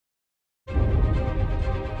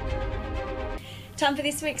Time for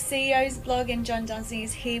this week's CEO's blog, and John Dunsey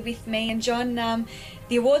is here with me. And John,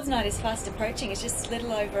 the awards night is fast approaching. It's just a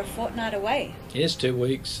little over a fortnight away. Yes, 2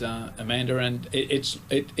 weeks, Amanda, and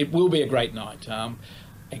it will be a great night.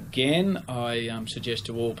 Again, I suggest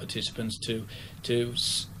to all participants to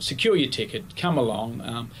secure your ticket, come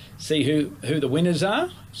along, see who the winners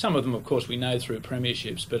are. Some of them, of course, we know through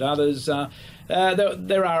premierships, but others,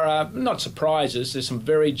 there are not surprises. There's some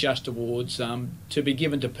very just awards to be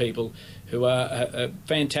given to people who are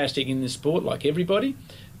fantastic in this sport, like everybody.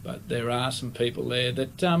 But there are some people there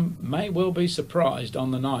that may well be surprised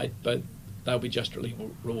on the night, but they'll be justly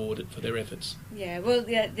rewarded for their efforts. Yeah, well,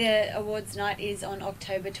 the awards night is on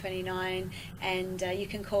October 29, and you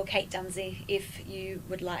can call Kate Dunsey if you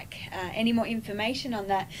would like any more information on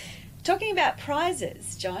that. Talking about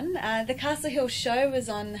prizes, John, the Castle Hill Show was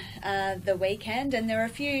on the weekend, and there were a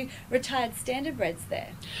few retired standardbreds there.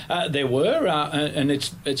 There were, and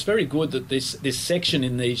it's very good that this section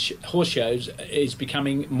in these horse shows is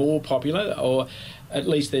becoming more popular, or at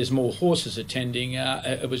least there's more horses attending.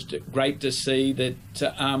 It was great to see that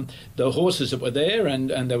the horses that were there, and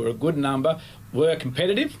there were a good number, were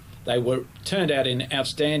competitive. They were turned out in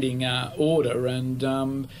outstanding order, and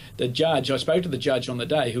the judge, I spoke to the judge on the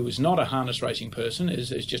day, who was not a harness racing person, is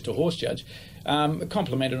just a horse judge,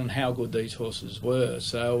 complimented on how good these horses were.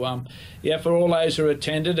 So, yeah, for all those who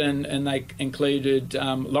attended, and they included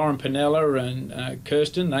Lauren Pinella and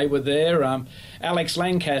Kirsten, they were there. Alex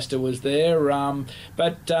Lancaster was there,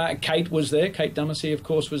 but Kate was there. Kate Dunsey, of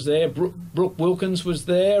course, was there. Brooke Wilkins was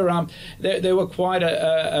there. There were quite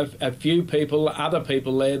a few people, other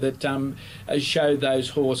people there that showed those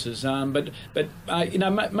horses. But you know,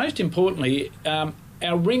 most importantly,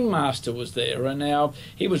 our ringmaster was there, and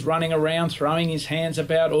he was running around throwing his hands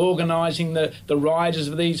about, organising the riders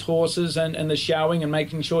of these horses and the showing and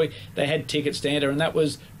making sure they had tickets to enter, and that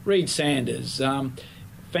was Reed Sanders.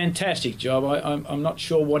 Fantastic job. I'm not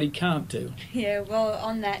sure what he can't do. Yeah, well,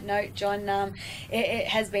 on that note, John, it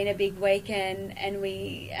has been a big week, and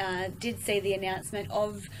we did see the announcement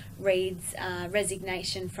of Reed's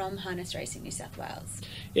resignation from Harness Racing New South Wales.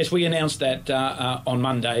 Yes, we announced that on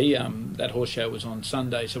Monday. That horse show was on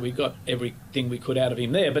Sunday, so we got everything we could out of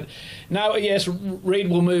him there. But no, yes, Reed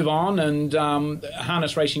will move on, and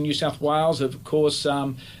Harness Racing New South Wales, of course,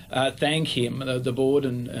 thank him, the board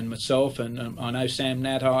and myself, and I know Sam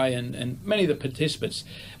Natai and many of the participants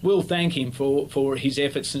will thank him for his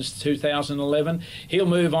efforts since 2011. He'll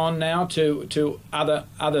move on now to other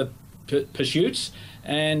pursuits,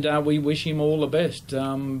 and we wish him all the best.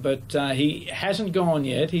 But he hasn't gone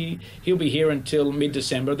yet. He'll be here until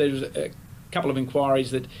mid-December. There's a couple of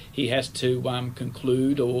inquiries that he has to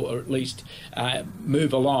conclude, or at least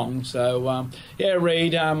move along. So, yeah,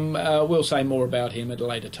 Reed, we'll say more about him at a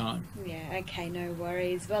later time. Yeah, okay, no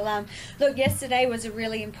worries. Well, look, yesterday was a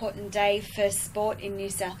really important day for sport in New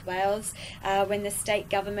South Wales when the state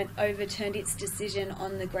government overturned its decision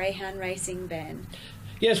on the greyhound racing ban.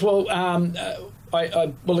 Yes, well,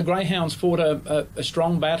 well, the greyhounds fought a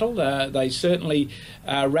strong battle. They certainly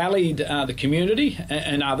rallied the community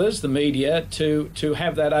and others, the media, to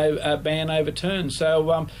have that ban overturned.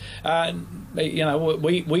 So, you know,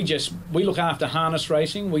 we look after harness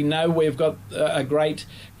racing. We know we've got a great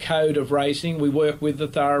code of racing. We work with the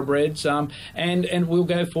thoroughbreds, and we'll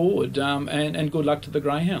go forward. And good luck to the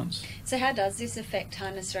greyhounds. So, how does this affect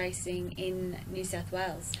harness racing in New South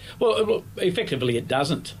Wales? Well, effectively, it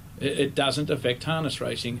doesn't. It doesn't affect harness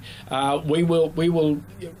racing. We will,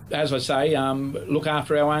 as I say, look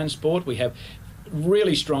after our own sport. We have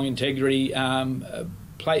really strong integrity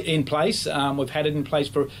in place. We've had it in place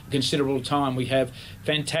for a considerable time. We have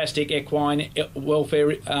fantastic equine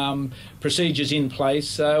welfare procedures in place.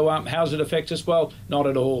 So how does it affect us? Well, not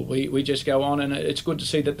at all. We just go on, and it's good to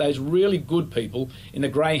see that those really good people in the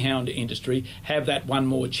greyhound industry have that one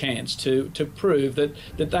more chance to prove that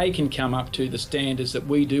they can come up to the standards that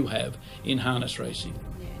we do have in harness racing.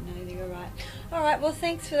 All right, well,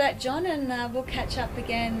 thanks for that, John, and we'll catch up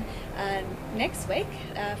again next week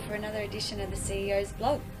for another edition of the CEO's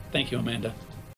blog. Thank you, Amanda.